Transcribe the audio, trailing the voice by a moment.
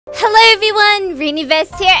Hello everyone,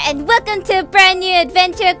 Riniverse here and welcome to a brand new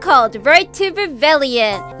adventure called Road to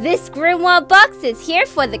Reveillon. This Grimoire Box is here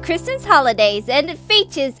for the Christmas holidays and it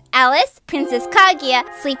features Alice, Princess Kaguya,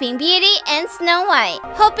 Sleeping Beauty, and Snow White.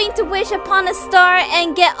 Hoping to wish upon a star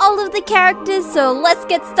and get all of the characters, so let's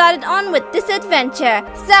get started on with this adventure.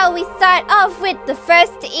 So we start off with the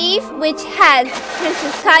first Eve, which has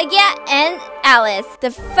Princess Kaguya and Alice.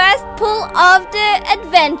 The first pull of the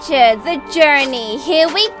adventure, the journey. Here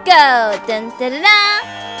we go. Dun, dun, dun, dun.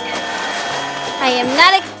 I am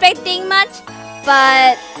not expecting much,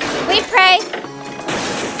 but we pray.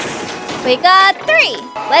 We got 3.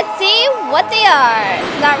 Let's see what they are.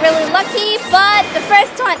 It's not really lucky, but the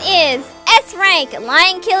first one is S rank,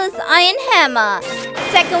 Lion Killer's Iron Hammer.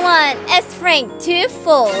 Second one, S rank, 2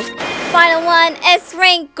 Fulls. Final one, S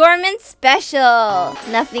rank, Gorman Special.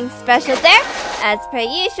 Nothing special there, as per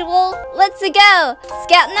usual. Let's go.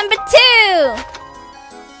 Scout number 2.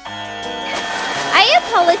 I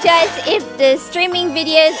apologize if the streaming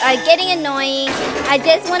videos are getting annoying. I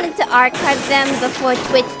just wanted to archive them before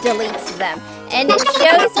Twitch deletes them. And it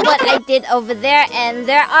shows what I did over there, and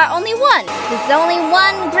there are only 1. There's only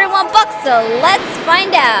 1 Grimoire Box, so let's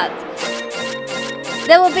find out.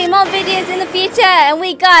 There will be more videos in the future, and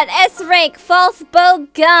we got S rank false bow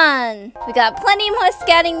gun. We got plenty more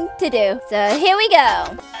scouting to do, so here we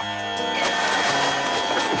go.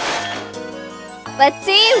 Let's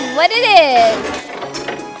see what it is.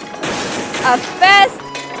 Our first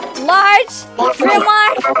large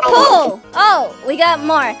Grimoire pull. Oh, we got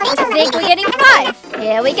more. I think we're getting 5.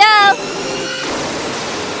 Here we go.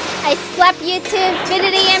 I slap you to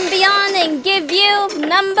infinity and beyond and give you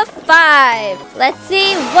number 5. Let's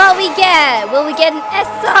see what we get. Will we get an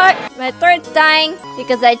SR? My throat's dying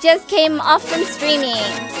because I just came off from streaming.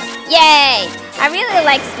 Yay! I really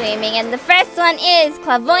like streaming, and the first one is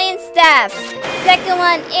Clairvoyant Staff. Second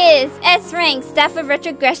one is S rank Staff of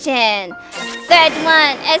Retrogression. Third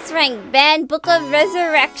one, S rank Banned Book of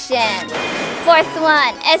Resurrection. Fourth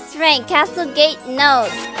one, S rank Castle Gate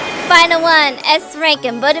Notes. Final one, S rank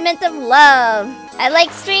Embodiment of Love. I like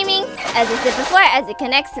streaming, as I said before, as it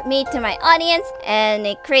connects me to my audience and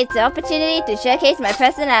it creates the opportunity to showcase my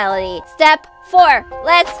personality. Step 4,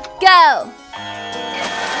 let's go!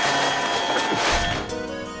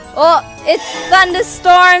 Oh, it's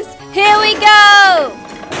thunderstorms! Here we go!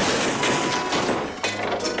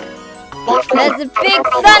 There's a big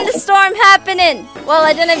thunderstorm happening! Well,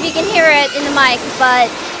 I don't know if you can hear it in the mic,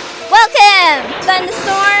 but welcome!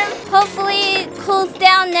 Thunderstorm! Hopefully it cools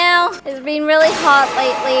down now. It's been really hot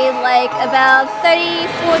lately, like about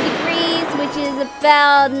 34 degrees, which is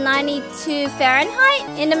about 92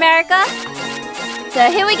 Fahrenheit in America. So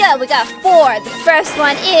here we go, we got 4. The first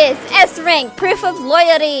one is S rank, Proof of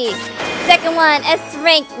Loyalty. Second one, S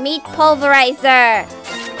rank, Meat Pulverizer.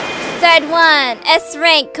 Third one, S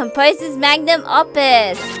rank, Composer's Magnum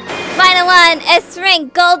Opus. Final one, S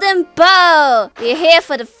rank, Golden Bow. We're here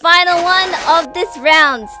for the final one of this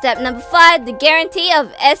round. Step number 5, the guarantee of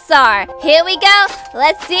SR. Here we go,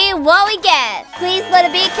 let's see what we get. Please let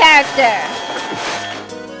it be character.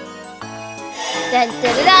 Dun,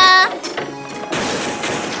 dun, dun, dun.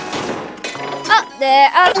 Oh, there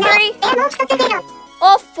are 3.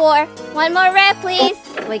 Or 4. 1 more rare, please.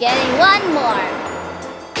 We're getting 1 more.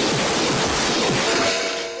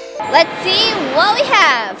 Let's see what we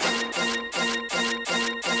have.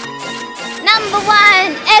 Number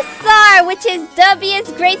 1, SR, which is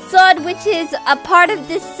W's Greatsword, which is a part of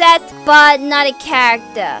this set, but not a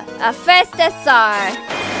character. Our first SR.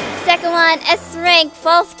 Second one, S rank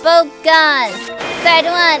False Bow Gun. Third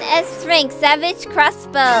one, S rank Savage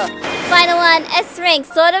Crossbow. Final one, S rank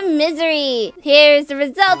Sword of Misery. Here's the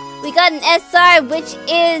result. We got an SR, which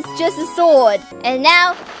is just a sword. And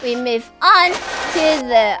now we move on to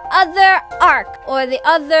the other arc, or the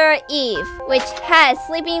other Eve, which has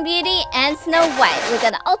Sleeping Beauty and Snow White. We're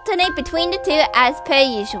gonna alternate between the 2 as per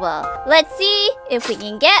usual. Let's see if we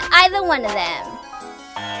can get either one of them.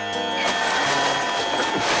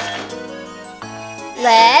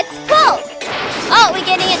 Let's pull! Oh, we're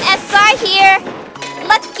getting an SR here.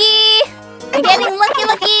 Lucky! We're getting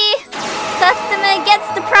lucky! Customer gets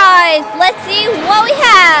the prize. Let's see what we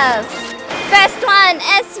have. First one,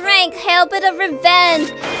 S rank, Hailbit of Revenge.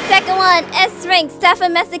 Second one, S rank, Staff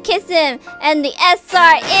of Masochism. And the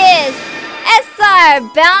SR is SR,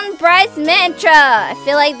 Bound Bride's Mantra. I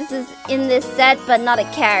feel like this is in this set, but not a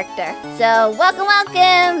character. So,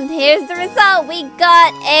 welcome! Here's the result. We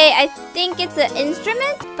got I think it's an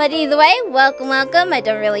instrument. But either way, welcome. I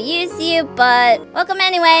don't really use you, but welcome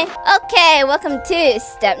anyway. Okay, welcome to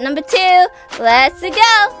step number 2. Let's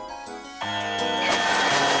go!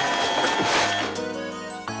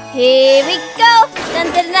 Here we go!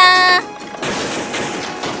 Dun dun dun!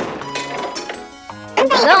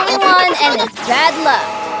 There's only one and it's bad luck.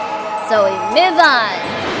 So we move on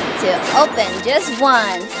to open just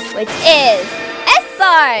one, which is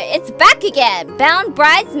SR! It's back again! Bound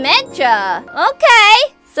Bride's Mantra!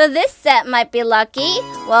 Okay! So this set might be lucky.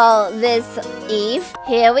 Well, this eve.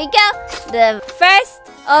 Here we go! The first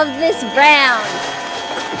of this round.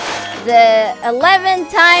 The 11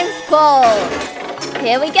 times pull.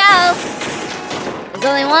 Here we go! There's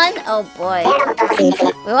only one? Oh boy.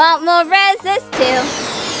 We want more res, this too.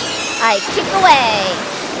 I kick away.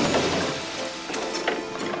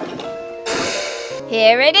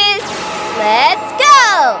 Here it is. Let's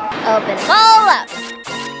go! Open them all up.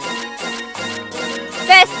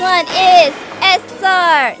 First one is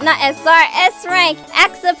SR. Not SR, S rank.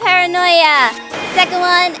 Acts of Paranoia. Second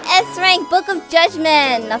one, S rank, Book of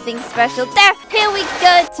Judgment. Nothing special there. Here we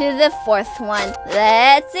go to the fourth one.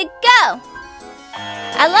 Let's go!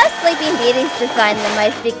 I love Sleeping Beauty's design the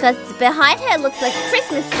most because behind her looks like a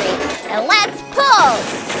Christmas tree. And let's pull!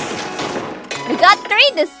 We got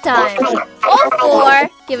 3 this time. Or 4,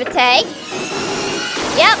 give or take.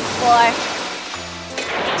 Yep, 4.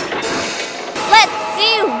 Let's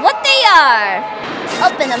see what they are.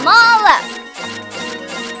 Open them all up.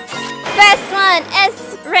 First one,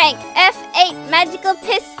 S rank, F8 Magical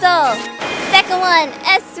Pistol. Second one,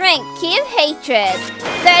 S rank, Key of Hatred.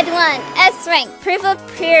 Third one, S rank, Proof of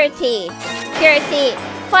Purity.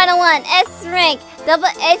 Final one, S rank,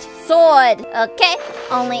 Double-Edged Sword. Okay,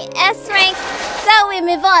 only S ranks. So we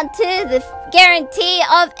move on to the guarantee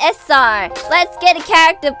of SR. Let's get a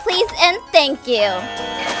character, please, and thank you.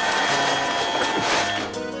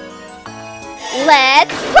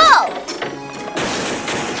 Let's pull!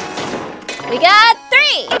 We got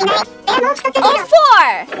 3! Or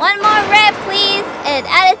 4! One more red, please, and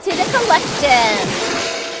add it to the collection.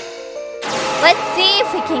 Let's see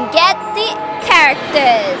if we can get the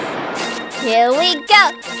characters. Here we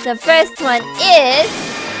go. The first one is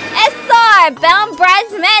SR, Bound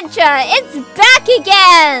Bride's Mantra. It's back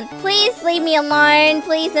again. Please leave me alone,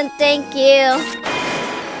 please, and thank you.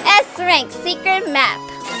 S rank, Secret Map.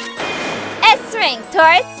 S rank,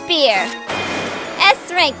 Taurus Spear.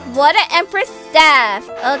 S rank, Water Empress Staff.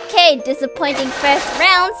 Okay, disappointing first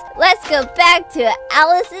rounds. Let's go back to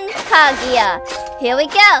Alice and Kaguya. Here we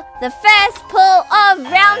go. The first pull of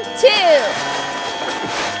round 2.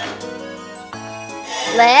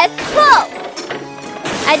 Let's pull.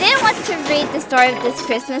 I didn't want to read the story of this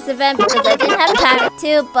Christmas event because I didn't have time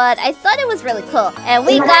to, but I thought it was really cool. And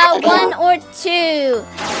we got 1 or 2.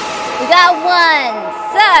 We got 1.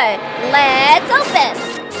 So, let's open.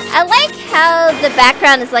 I like how the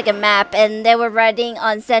background is like a map and they were riding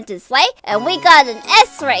on Santa's sleigh. And we got an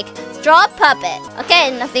S-rank, Straw Puppet.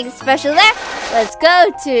 Okay, nothing special there. Let's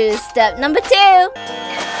go to step number 2.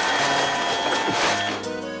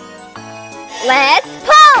 Let's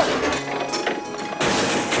pull!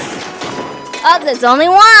 Oh, there's only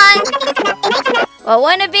 1. Well,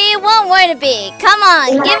 wannabe, won't wannabe. Come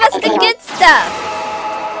on, give us the good stuff.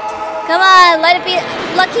 Come on, let it be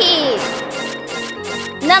lucky.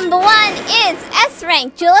 Number 1 is S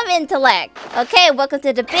rank, Jewel of Intellect. Okay, welcome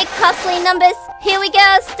to the big costly numbers. Here we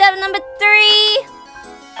go, step number 3.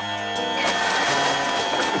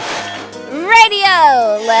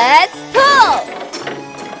 Radio, let's pull.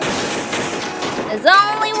 There's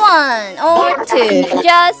only 1 or 2,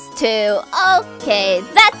 just 2. Okay,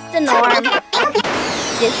 that's the norm.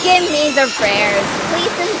 Just give me the rares,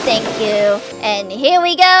 please and thank you. And here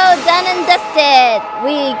we go, done and dusted.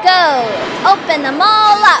 We go, open them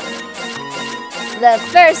all up. The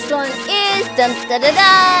first one is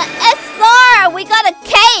SR. We got a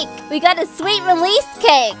cake. We got a sweet release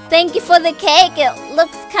cake. Thank you for the cake. It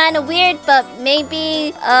looks kind of weird, but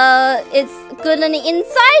maybe it's good on the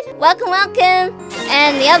inside. Welcome, welcome.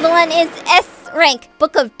 And the other one is S rank,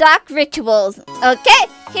 Book of Dark Rituals. Okay,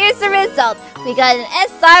 here's the result. We got an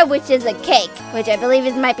SR, which is a cake, which I believe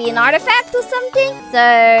might be an artifact or something.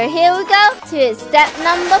 So here we go to step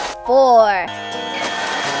number 4.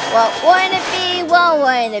 What won't it be? What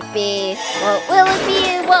won't it be? What will it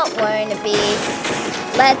be? What won't it be?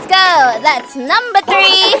 Let's go. That's number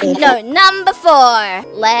 3. No, number 4.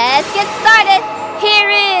 Let's get started.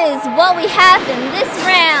 Here is what we have in this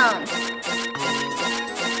round.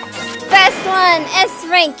 First one, S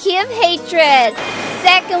rank, Key of Hatred.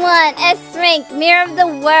 Second one, S rank, Mirror of the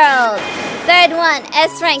World. Third one,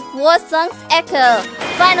 S rank, War Song's Echo.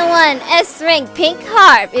 Final one, S rank pink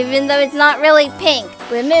harp, even though it's not really pink.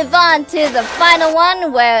 We move on to the final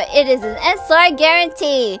one where it is an SR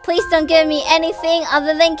guarantee. Please don't give me anything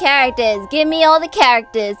other than characters. Give me all the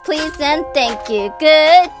characters, please and thank you.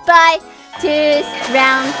 Goodbye to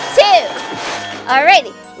round 2.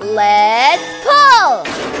 Alrighty, let's pull.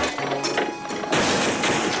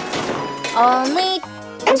 Only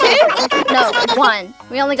 2? No, 1.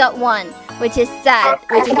 We only got 1, which is sad,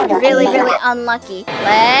 which is really, really unlucky.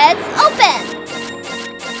 Let's open.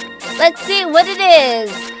 Let's see what it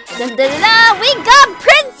is. Dun, dun, dun, dun. We got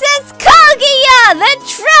Princess Kaguya, the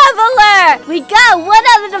Traveler. We got one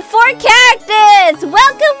out of the 4 characters.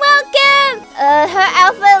 Welcome, welcome. Her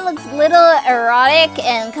outfit looks a little erotic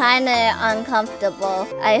and kind of uncomfortable.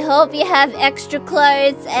 I hope you have extra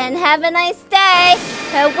clothes and have a nice day.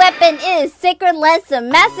 Her weapon is Sacred Lance of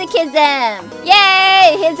Masochism.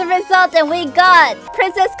 Yay! Here's the result and we got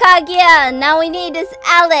Princess Kaguya. Now we need is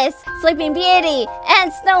Alice, Sleeping Beauty,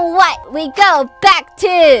 and Snow White. We go back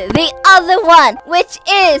to the other one, which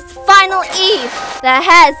is Final Eve, that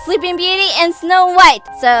has Sleeping Beauty and Snow White.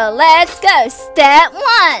 So let's go. Step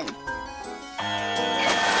 1.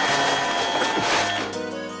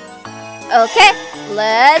 Okay,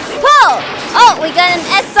 let's pull. Oh, we got an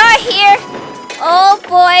SR here. Oh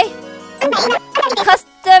boy.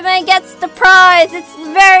 Customer gets the prize. It's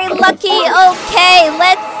very lucky. Okay,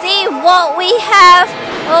 let's see what we have.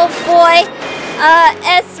 Oh boy.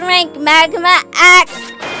 S rank Magma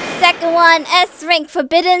Axe. Second one, S rank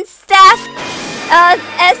Forbidden Staff.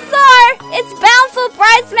 SR, it's bound for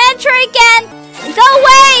Bride's Mantra again. Go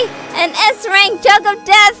away! An S rank Jug of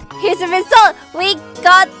Death. Here's the result. We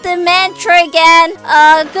got the mantra again.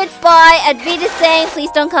 Goodbye. Advita saying, please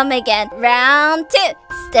don't come again. Round 2.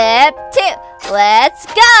 Step 2. Let's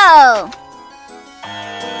go.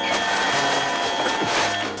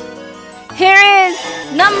 Here is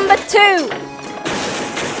number 2.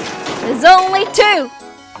 There's only 2.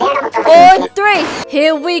 Or 3.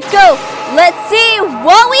 Here we go. Let's see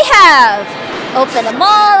what we have. Open them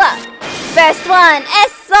all up. First one,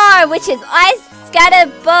 SR, which is Ice Scatter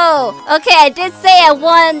Bow. Okay, I did say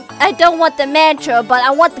I don't want the mantra, but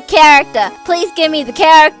I want the character. Please give me the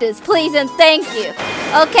characters, please and thank you.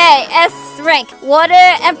 Okay, S rank,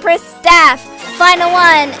 Water Empress Staff. Final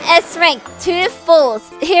one, S rank, 2 Fools.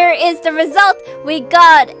 Here is the result. We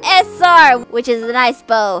got SR, which is a nice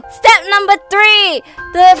bow. Step number 3,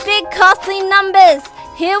 the big costly numbers.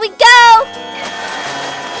 Here we go.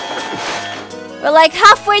 We're like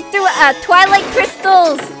halfway through Twilight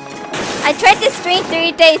Crystals. I tried to stream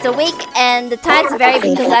 3 days a week and the times vary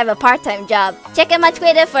because I have a part-time job. Check out my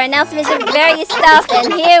Twitter for announcements of various stuff.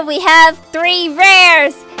 And here we have 3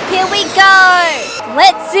 rares. Here we go.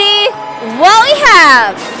 Let's see what we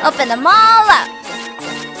have. Open them all up.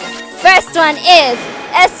 First one is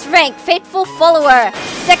S rank Faithful Follower.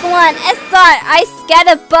 Second one, SR Ice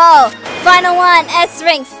Scatter Bow. Final one, S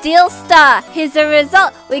rank Steel Star. Here's the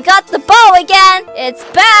result. We got the bow again. It's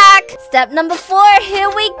back. Step number 4. Here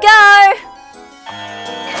we go.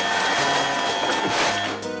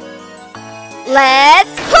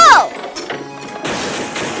 Let's pull.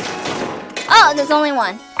 Oh, there's only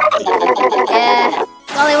one. Yeah,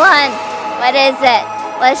 only one. What is it?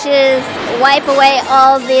 Let's just wipe away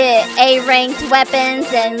all the A-ranked weapons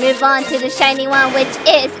and move on to the shiny one, which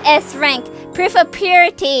is S-rank, Proof of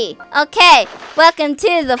Purity. Okay, welcome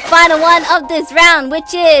to the final one of this round,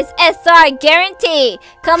 which is SR Guarantee.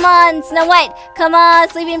 Come on, Snow White. Come on,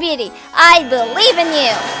 Sleeping Beauty. I believe in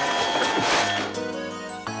you.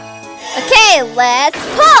 Okay, let's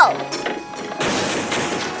pull.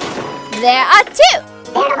 There are 2.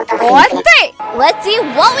 Or 3. Let's see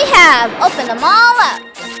what we have. Open them all up.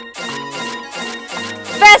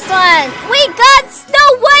 First one, we got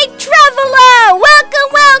Snow White Traveler.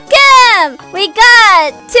 Welcome, welcome. We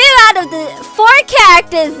got 2 out of the 4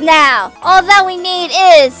 characters now. All that we need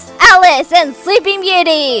is Alice and Sleeping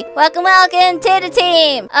Beauty. Welcome, welcome to the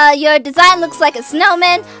team. Your design looks like a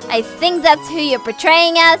snowman. I think that's who you're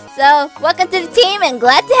portraying as. So, welcome to the team and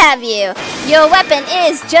glad to have you. Your weapon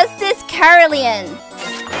is Justice Carolean.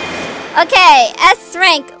 Okay, S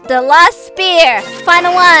rank, the Lost Spear.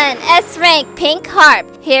 Final one, S rank, Pink Harp.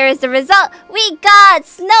 Here is the result. We got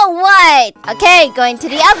Snow White. Okay, going to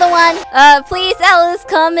the other one. Please, Alice,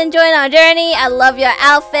 come and join our journey. I love your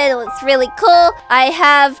outfit. It looks really cool. I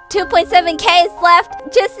have 2.7Ks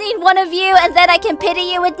left. Just need one of you, and then I can pity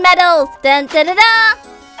you with medals. Dun dun dun dun.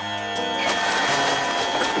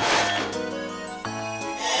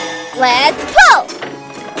 Let's pull.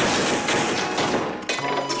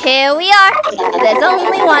 Here we are. There's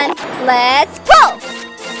only one. Let's pull.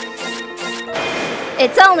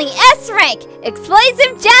 It's only S rank,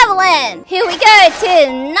 Explosive Javelin. Here we go to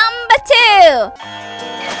number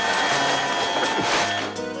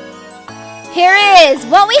 2. Here is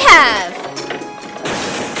what we have.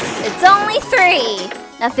 It's only 3.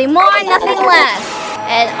 Nothing more, nothing less.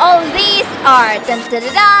 And all of these are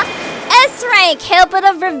S rank, Hailbit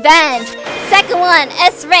of Revenge. Second one,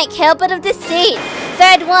 S rank, Hailbit of Deceit.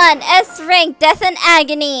 Third one, S rank, Death and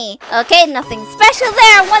Agony. Okay, nothing special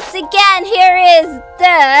there. Once again, here is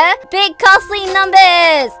the big costly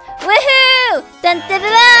numbers. Woohoo!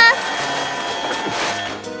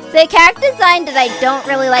 The character design that I don't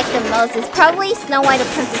really like the most is probably Snow White or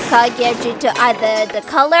Princess Kaguya due to either the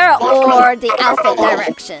color or the outfit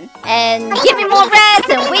direction. And give me more reds,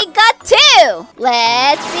 and we got 2!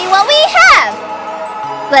 Let's see what we have!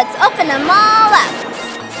 Let's open them all up.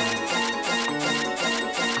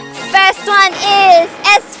 First one is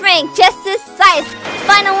S rank, Justice Scythe.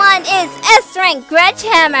 Final one is S rank, Grudge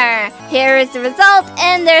Hammer. Here is the result,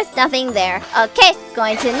 and there's nothing there. Okay,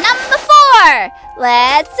 going to number 4.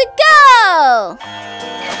 Let's go!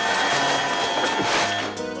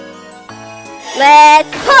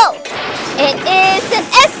 Let's pull! It is an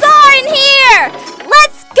SR in here!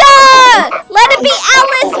 Let's go! Let it be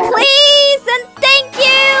Alice, please! And thank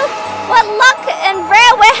you! What luck and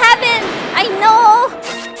rare we're having! I know!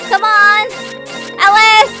 Come on!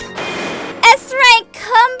 Alice! S rank,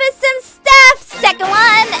 Cumbersome Staff! Second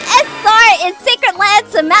one, SR is Sacred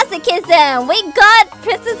Lance of Masochism! We got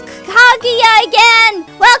Princess Kaguya again!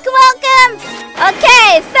 Welcome, welcome!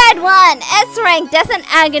 Okay, third one, S rank, Death and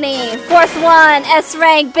Agony. Fourth one, S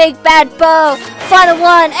rank, Big Bad Bow. Final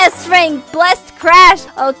one, S rank, Blessed Crash.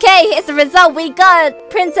 Okay, here's the result. We got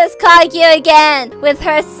Princess Kaguya again with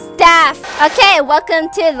her staff. Okay, welcome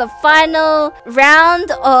to the final round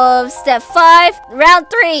of Step 5. Round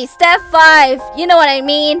 3, Step 5. You know what I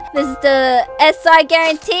mean. This is the SR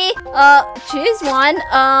guarantee. Choose one.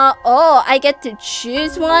 Oh, I get to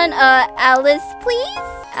choose one. Alice, please?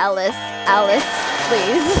 Alice,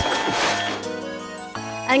 please.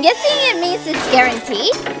 I'm guessing it means it's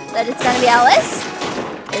guaranteed that it's gonna be Alice.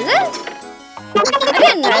 Is it? I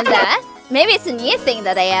didn't know that. Maybe it's a new thing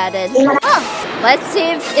that I added. Oh, let's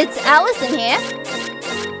see if it's Alice in here.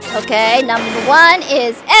 Okay, number 1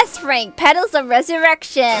 is S rank, Petals of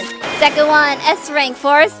Resurrection. Second one, S rank,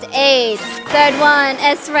 Forest Aid. Third one,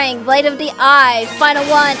 S rank, Blade of the Eye. Final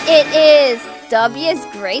one, it is W's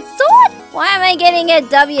Greatsword? Why am I getting a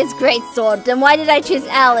W's Greatsword? Then why did I choose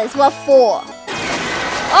Alice? What for?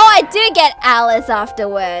 Oh, I do get Alice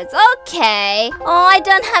afterwards. Okay. Oh, I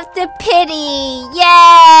don't have to pity.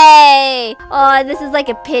 Yay! Oh, this is like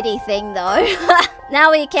a pity thing though.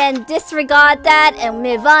 Now we can disregard that and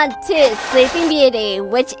move on to Sleeping Beauty,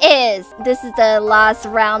 which is... This is the last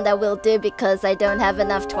round that we'll do because I don't have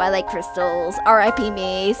enough Twilight Crystals. R.I.P.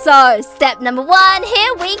 me. So, step number 1,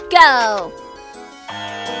 here we go.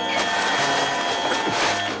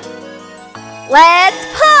 Let's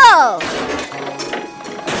pull!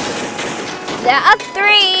 There are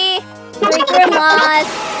 3 grimoires.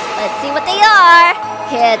 Let's see what they are.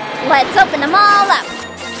 Here, let's open them all up.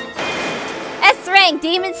 S rank,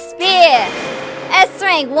 Demon Spear. S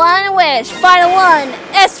rank, One Wish. Final one,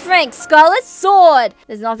 S rank, Scarlet Sword.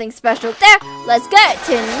 There's nothing special there. Let's go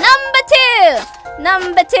to number 2.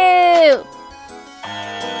 Number 2.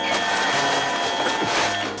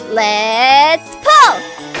 Let's pull.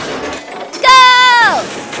 Go!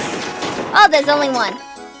 Oh, there's only one.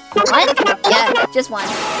 One? Yeah, just one.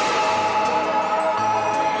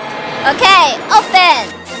 Okay, open!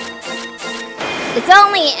 It's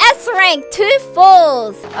only S rank, 2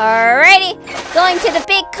 fulls. Alrighty, going to the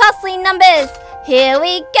big costly numbers. Here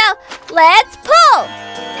we go. Let's pull!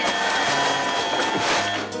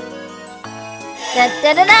 Da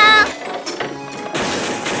da da da!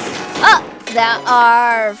 Oh, there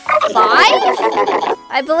are 5?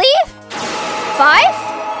 I believe? 5?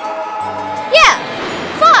 Yeah,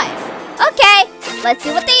 5. Okay, let's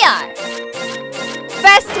see what they are.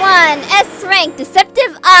 First one, S rank,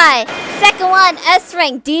 Deceptive Eye. Second one, S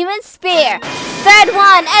rank, Demon Spear. Third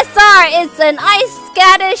one, SR, is an Ice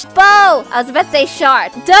Scattish Bow. I was about to say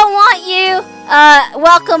Shard. Don't want you.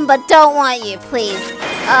 Welcome, but don't want you, please.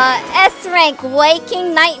 S rank,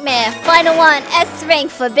 Waking Nightmare. Final one, S rank,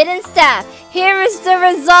 Forbidden Staff. Here is the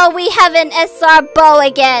result. We have an SR bow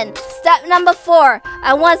again. Step number 4,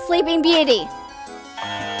 I want Sleeping Beauty.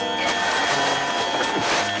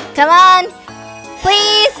 Come on.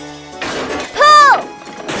 Please. Pull.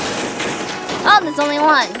 Oh, there's only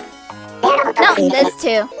one. No, there's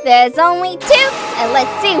 2. There's only 2. And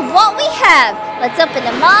let's see what we have. Let's open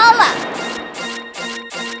them all up.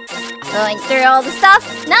 Going through all the stuff.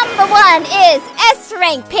 Number 1 is S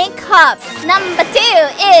S-Rank Pink Hop. Number 2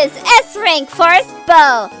 is S-Rank Forest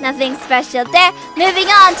Bow. Nothing special there. Moving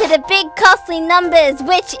on to the big costly numbers,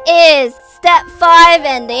 which is Step 5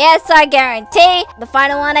 and the SR guarantee. The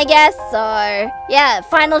final one, I guess. So, yeah,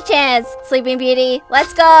 final chance. Sleeping Beauty,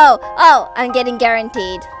 let's go. Oh, I'm getting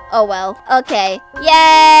guaranteed. Oh well. Okay.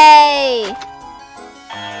 Yay!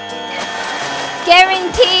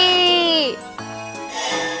 Guarantee!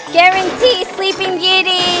 Guarantee Sleeping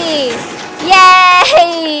Beauty!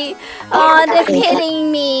 Yay! Oh, they're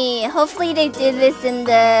kidding me. Hopefully they do this in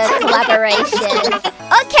the collaboration.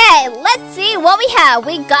 Okay, let's see what we have.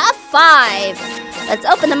 We got 5. Let's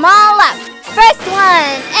open them all up. First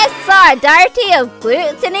one, SR, Diary of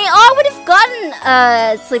Gluttony. Oh, I would have gotten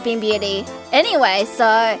Sleeping Beauty. Anyway,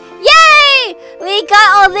 so yay! We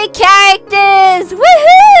got all the characters!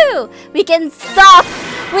 Woohoo! We can stop!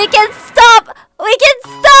 We can stop! We can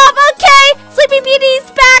stop! Okay! Sleeping Beauty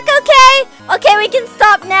is back, okay? Okay, we can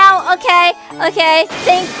stop now, okay? Okay,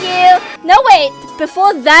 thank you. No, wait,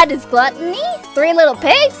 before that is Gluttony? 3 Little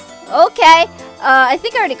Pigs? Okay. I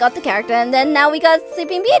think I already got the character, and then now we got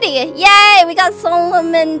Sleeping Beauty. Yay! We got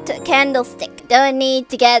Solomon Candlestick. Don't need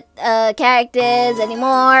to get characters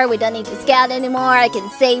anymore. We don't need to scout anymore. I can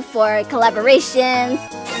save for collaborations.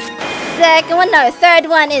 Second one, no, third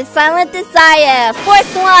one is Silent Desire.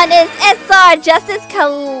 Fourth one is SR Justice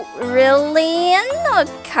Carillion or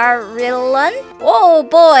Carillon. Oh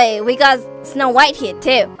boy, we got Snow White here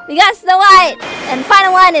too. We got Snow White. And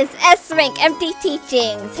final one is S-Rank Empty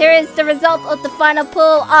Teachings. Here is the result of the final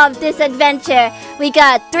pull of this adventure. We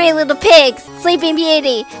got 3 Little Pigs, Sleeping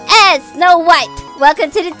Beauty, and Snow White.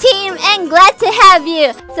 Welcome to the team and glad to have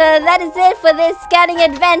you. So that is it for this scouting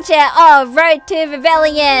adventure of Road to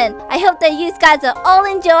Reveillon. I hope that you guys are all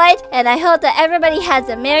enjoyed and I hope that everybody has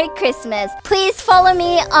a Merry Christmas. Please follow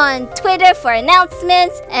me on Twitter for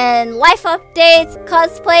announcements and life updates,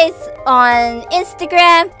 cosplays on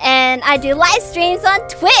Instagram, and I do live streams on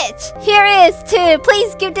Twitch. Here is to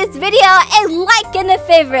please give this video a like and a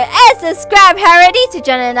favorite and subscribe already to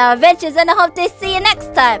join in our adventures, and I hope to see you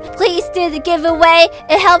next time. Please do the giveaway.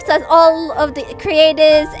 It helps us all of the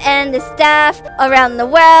creators and the staff around the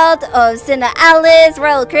world of SINoALICE,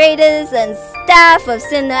 royal creators and staff of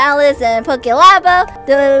SINoALICE and Pokelabo.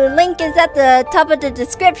 The link is at the top of the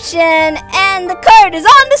description and the code is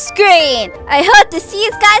on the screen. I hope to see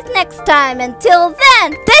you guys next time. Until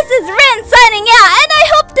then, this is Rin signing out, and I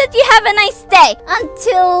hope that you have a nice day.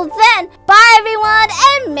 Until then, bye everyone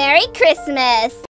and Merry Christmas.